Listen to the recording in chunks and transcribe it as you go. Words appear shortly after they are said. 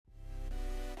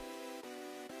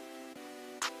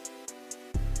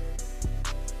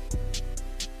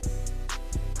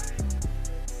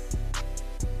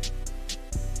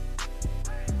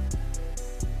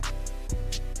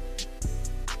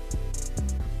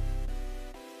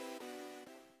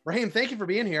Raheem, thank you for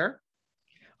being here.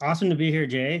 Awesome to be here,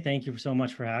 Jay. Thank you so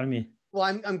much for having me. Well,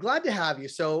 I'm glad to have you.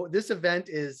 So this event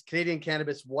is Canadian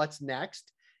Cannabis What's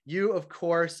Next. You, of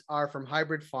course, are from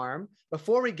Hybrid Farm.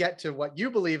 Before we get to what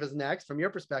you believe is next from your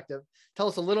perspective, tell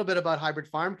us a little bit about Hybrid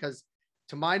Farm, because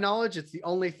to my knowledge, it's the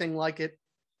only thing like it,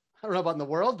 I don't know about in the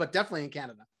world, but definitely in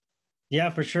Canada. Yeah,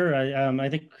 for sure. I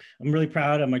think I'm really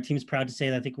proud, and my team's proud to say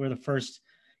that I think we're the first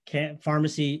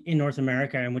pharmacy in North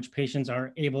America in which patients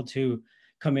are able to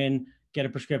come in, get a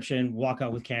prescription, walk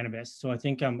out with cannabis. So I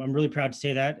think I'm really proud to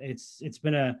say that it's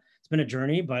been a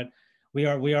journey, but we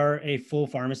are a full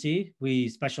pharmacy. We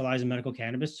specialize in medical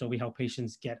cannabis, so we help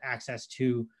patients get access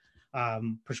to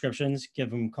prescriptions, give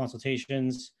them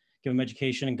consultations, give them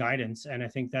education and guidance. And I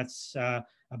think that's a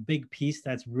big piece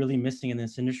that's really missing in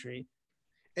this industry.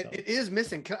 So. It is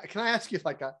missing. Can I ask you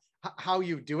how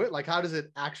you do it? Like, how does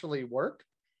it actually work?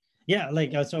 Yeah,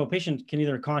 so a patient can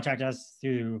either contact us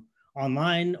through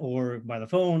online or by the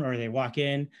phone, or they walk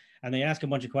in and they ask a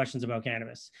bunch of questions about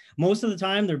cannabis. Most of the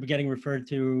time, they're getting referred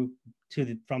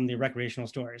from the recreational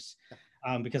stores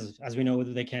because, as we know,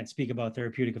 they can't speak about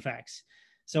therapeutic effects.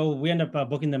 So we end up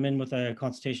booking them in with a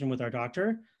consultation with our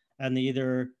doctor, and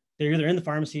they're either in the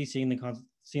pharmacy seeing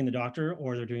the doctor,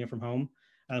 or they're doing it from home.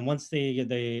 And once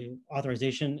the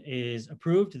authorization is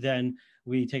approved, then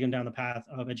we take them down the path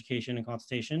of education and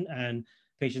consultation, and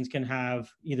patients can have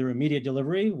either immediate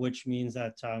delivery, which means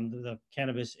that the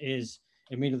cannabis is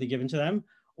immediately given to them,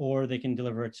 or they can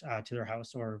deliver it to their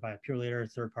house or by Purolator,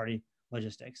 third-party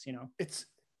logistics. It's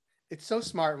so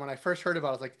smart. When I first heard about it,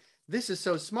 I was like, this is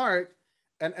so smart.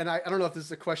 And I don't know if this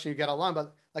is a question you get a lot,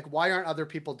 but like, why aren't other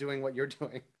people doing what you're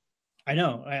doing? I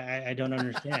know. I don't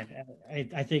understand.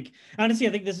 I think honestly, I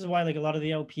think this is why like a lot of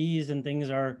the LPs and things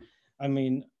are, I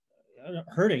mean,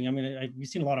 hurting. I mean, we've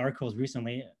seen a lot of articles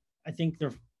recently. I think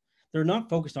they're not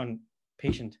focused on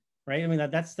patient, right? I mean,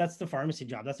 that's the pharmacy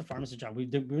job. That's the pharmacy job.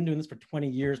 We've been doing this for 20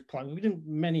 years plus. We've been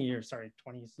many years. Sorry,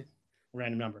 20 is a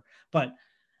random number, but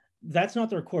that's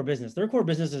not their core business. Their core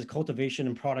business is cultivation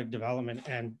and product development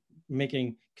and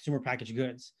making consumer packaged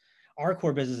goods. Our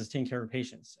core business is taking care of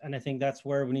patients. And I think that's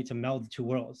where we need to meld the two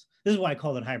worlds. This is why I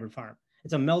call it hybrid farm.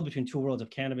 It's a meld between two worlds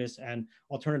of cannabis and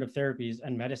alternative therapies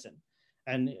and medicine.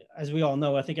 And as we all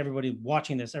know, I think everybody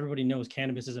watching this, everybody knows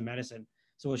cannabis is a medicine.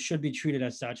 So it should be treated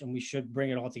as such, and we should bring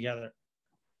it all together.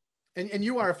 And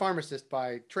you are a pharmacist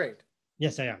by trade.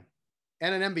 Yes, I am.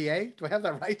 And an MBA. Do I have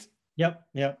that right? Yep.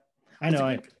 I know.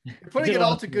 You're putting it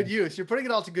all to good use. You're putting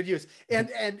it all to good use.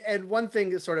 And one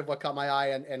thing is sort of what caught my eye,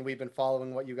 and we've been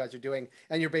following what you guys are doing,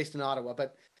 and you're based in Ottawa.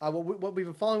 But what we've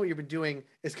been following, what you've been doing,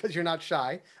 is because you're not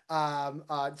shy,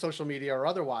 social media or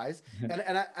otherwise.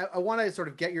 And I want to sort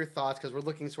of get your thoughts, because we're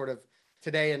looking sort of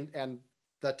today and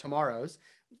the tomorrows.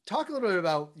 Talk a little bit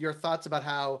about your thoughts about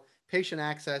how patient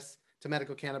access to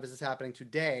medical cannabis is happening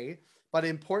today, but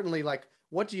importantly, like,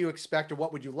 what do you expect, or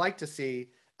what would you like to see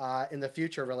in the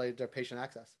future related to patient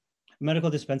access?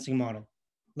 Medical dispensing model.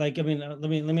 Like, I mean, let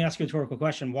me ask you a rhetorical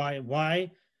question.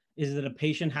 Why is it a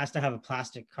patient has to have a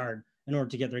plastic card in order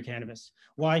to get their cannabis?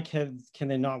 Why can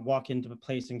they not walk into a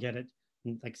place and get it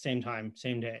like same time,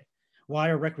 same day? Why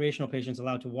are recreational patients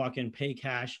allowed to walk in, pay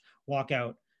cash, walk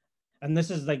out? And this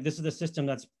is the system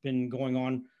that's been going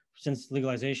on since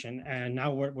legalization. And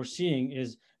now what we're seeing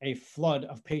is a flood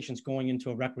of patients going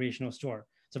into a recreational store.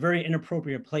 It's a very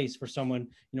inappropriate place for someone,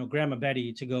 Grandma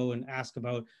Betty, to go and ask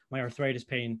about my arthritis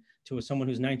pain to someone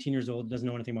who's 19 years old, doesn't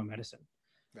know anything about medicine.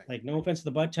 Right. Like, no offense to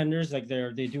the bud tenders, like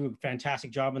they do a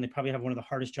fantastic job, and they probably have one of the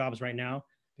hardest jobs right now,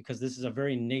 because this is a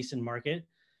very nascent market,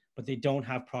 but they don't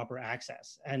have proper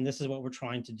access. And this is what we're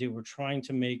trying to do. We're trying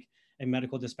to make a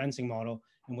medical dispensing model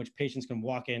in which patients can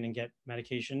walk in and get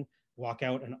medication, walk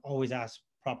out, and always ask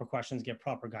proper questions, get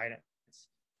proper guidance.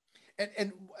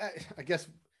 And I guess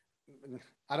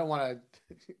I don't want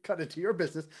to cut into your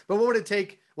business, but what would it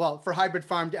take, well, for Hybrid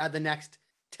Farm to add the next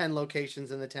 10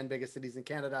 locations in the 10 biggest cities in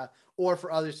Canada, or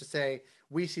for others to say,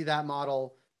 we see that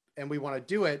model and we want to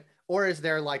do it? Or is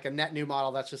there like a net new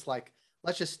model that's just like,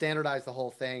 let's just standardize the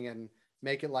whole thing and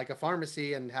make it like a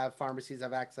pharmacy and have pharmacies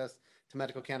have access to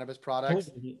medical cannabis products?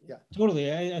 Totally. Yeah,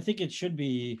 totally. I think it should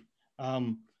be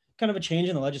kind of a change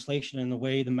in the legislation and the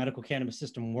way the medical cannabis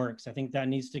system works. I think that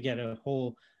needs to get a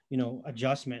whole,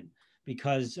 adjustment,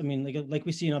 because I mean, like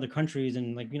we see in other countries,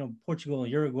 and Portugal,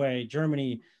 Uruguay,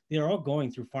 Germany, they are all going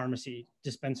through pharmacy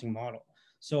dispensing model.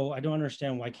 So I don't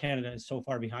understand why Canada is so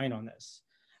far behind on this.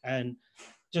 And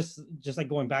just like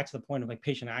going back to the point of like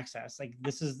patient access, like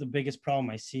this is the biggest problem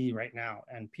I see right now.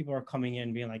 And people are coming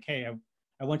in being like, hey,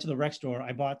 I went to the rec store,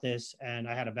 I bought this and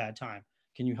I had a bad time.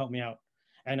 Can you help me out?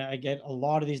 And I get a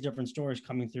lot of these different stories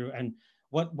coming through. And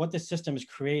what this system has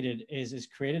created is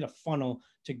created a funnel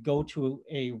to go to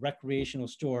a recreational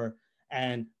store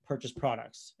and purchase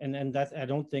products. And that, I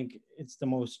don't think it's the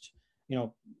most,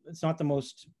 it's not the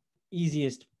most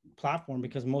easiest platform,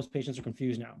 because most patients are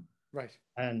confused now. Right.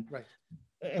 And right.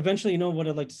 Eventually, what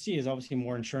I'd like to see is obviously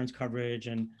more insurance coverage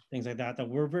and things like that, that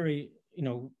we're very,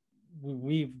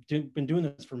 been doing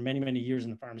this for many, many years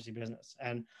in the pharmacy business,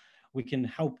 and we can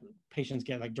help patients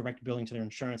get like direct billing to their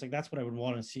insurance. Like that's what I would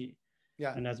want to see.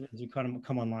 Yeah. And as you kind of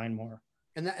come online more.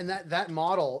 And that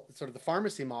model, sort of the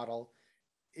pharmacy model,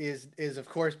 is of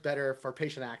course better for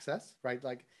patient access, right?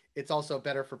 Like it's also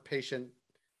better for patient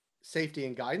safety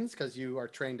and guidance because you are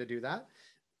trained to do that.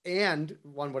 And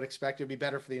one would expect it would be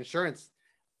better for the insurance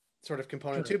sort of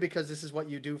component too, because this is what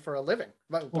you do for a living.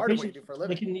 Part of what you do for a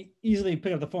living. They can easily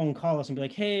pick up the phone, call us, and be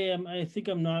like, "Hey, I think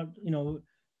I'm not,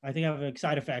 I think I have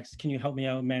side effects. Can you help me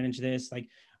out manage this?" Like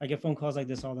I get phone calls like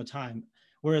this all the time.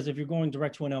 Whereas if you're going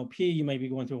direct to an LP, you might be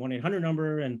going through a 1-800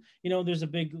 number, and there's a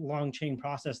big long chain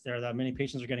process there that many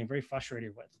patients are getting very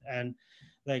frustrated with. And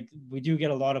like we do get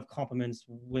a lot of compliments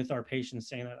with our patients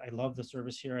saying that I love the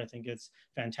service here. I think it's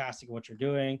fantastic what you're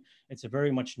doing. It's a very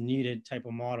much needed type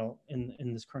of model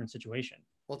in this current situation.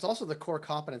 Well, it's also the core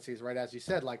competencies, right? As you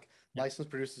said, like licensed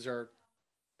producers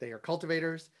they are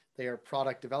cultivators, they are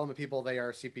product development people, they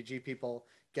are CPG people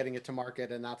getting it to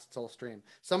market, and that's its whole stream.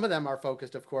 Some of them are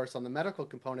focused, of course, on the medical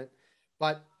component,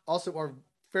 but also are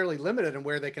fairly limited in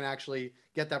where they can actually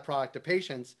get that product to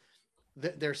patients.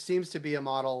 There seems to be a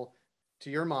model, to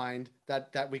your mind,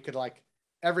 that we could like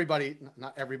everybody,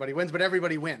 not everybody wins, but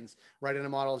everybody wins, right? In a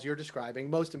model as you're describing.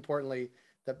 Most importantly,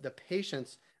 the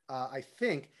patients, I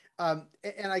think.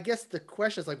 And I guess the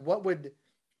question is like,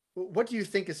 what do you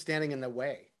think is standing in the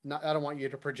way? I don't want you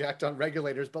to project on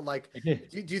regulators, but like, do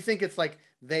you think it's like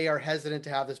they are hesitant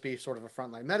to have this be sort of a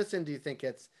frontline medicine? Do you think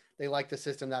it's they like the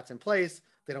system that's in place?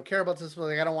 They don't care about this.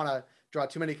 Like, I don't want to draw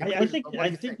too many conclusions.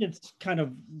 I think it's kind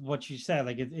of what you said.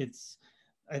 Like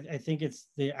I think it's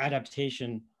the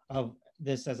adaptation of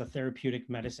this as a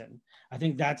therapeutic medicine. I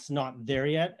think that's not there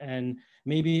yet. And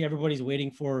maybe everybody's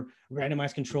waiting for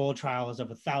randomized control trials of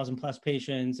 1,000+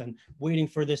 patients and waiting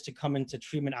for this to come into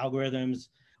treatment algorithms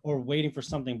or waiting for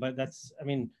something. But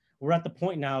we're at the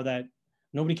point now that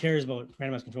nobody cares about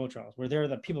randomized control trials. We're there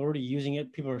that people are already using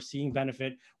it. People are seeing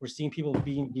benefit. We're seeing people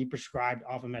be prescribed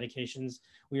off of medications.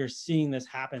 We are seeing this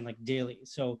happen like daily.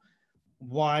 So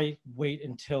why wait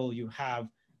until you have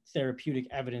therapeutic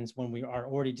evidence when we are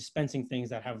already dispensing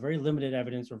things that have very limited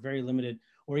evidence or very limited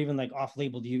or even like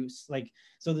off-labeled use? Like,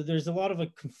 so that there's a lot of a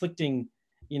conflicting,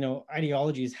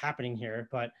 ideologies happening here.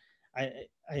 But I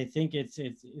think it's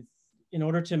in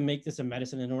order to make this a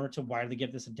medicine, in order to widely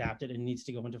get this adapted, it needs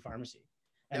to go into pharmacy.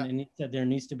 And there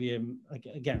needs to be a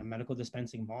medical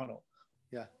dispensing model.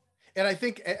 Yeah. And I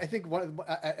think one,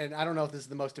 and I don't know if this is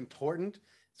the most important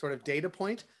sort of data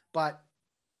point, but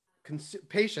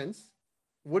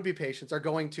would-be patients are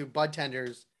going to bud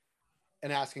tenders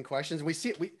and asking questions.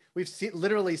 We've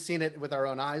literally seen it with our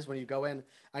own eyes. When you go in,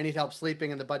 I need help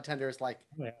sleeping, and the bud tender is like,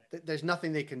 there's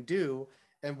nothing they can do.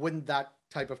 And wouldn't that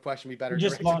type of question be better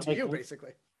directed to you,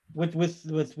 basically?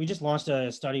 We just launched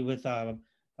a study with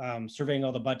surveying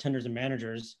all the bud tenders and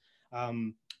managers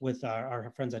with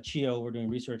our friends at CHEO we're doing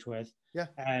research with. Yeah.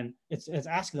 And it's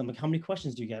asking them, like, how many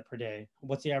questions do you get per day?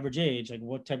 What's the average age? Like,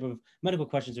 what type of medical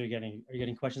questions are you getting? Are you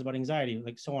getting questions about anxiety?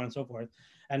 Like, so on and so forth.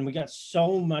 And we got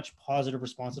so much positive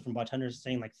responses from bud tenders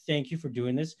saying, like, thank you for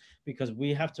doing this, because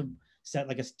we have to set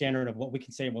like a standard of what we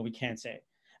can say and what we can't say.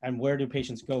 And where do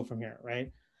patients go from here,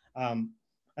 right? And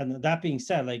that being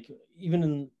said, like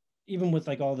even with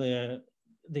like all the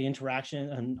interaction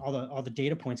and all the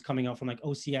data points coming out from like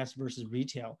OCS versus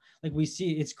retail, like we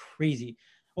see it's crazy.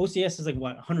 OCS is like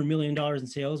what, $100 million in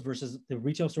sales versus the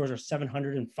retail stores are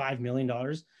 $705 million.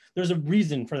 There's a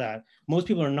reason for that. Most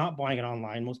people are not buying it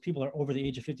online. Most people are over the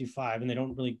age of 55 and they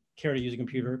don't really care to use a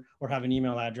computer or have an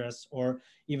email address or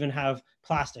even have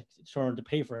plastic to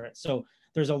pay for it. So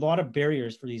there's a lot of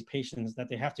barriers for these patients that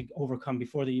they have to overcome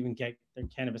before they even get their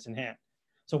cannabis in hand.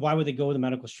 So why would they go the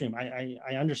medical stream?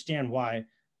 I understand why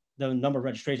the number of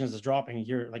registrations is dropping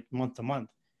year, like month to month,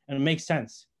 and it makes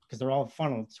sense because they're all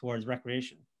funneled towards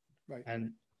recreation, right?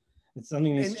 And it's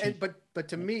something. But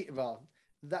to me, well,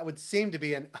 that would seem to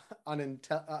be an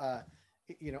unintended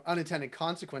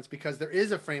consequence, because there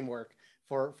is a framework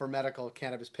for medical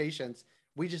cannabis patients.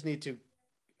 We just need to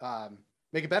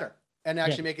make it better and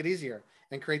actually make it easier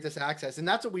and create this access. And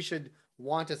that's what we should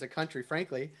want as a country,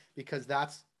 frankly, because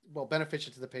that's, well,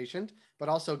 beneficial to the patient, but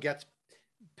also gets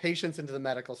patients into the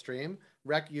medical stream,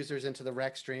 rec users into the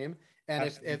rec stream.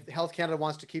 And if Health Canada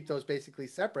wants to keep those basically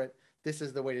separate, this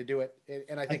is the way to do it.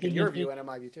 And I think in think your view and in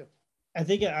my view too. I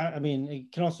think, I mean,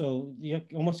 it can also, you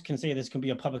almost can say this can be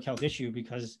a public health issue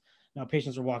because now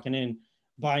patients are walking in,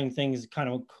 buying things kind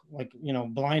of like,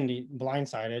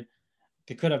 blindsided.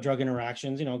 They could have drug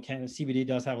interactions. CBD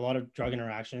does have a lot of drug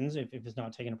interactions if it's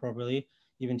not taken appropriately,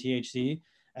 even THC.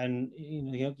 And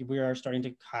we are starting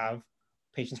to have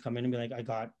patients come in and be like, I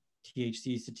got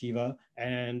THC sativa,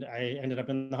 and I ended up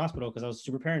in the hospital because I was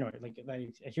super paranoid. Like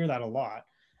I hear that a lot.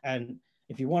 And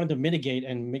if you wanted to mitigate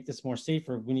and make this more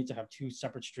safer, we need to have two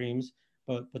separate streams,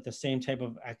 but with the same type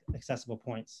of accessible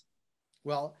points.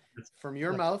 Well, from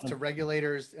your mouth to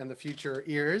regulators and the future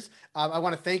ears, I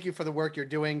want to thank you for the work you're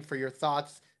doing, for your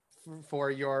thoughts,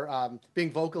 for your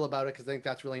being vocal about it, because I think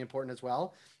that's really important as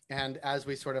well. And as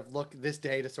we sort of look this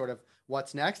day to sort of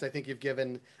what's next, I think you've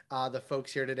given the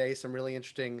folks here today some really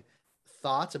interesting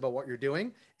thoughts about what you're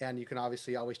doing. And you can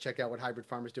obviously always check out what Hybrid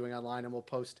Farm is doing online, and we'll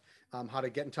post how to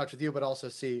get in touch with you, but also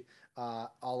see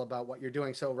all about what you're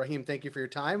doing. So Rahim, thank you for your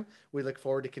time. We look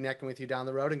forward to connecting with you down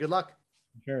the road, and good luck.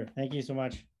 Sure. Thank you so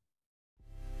much.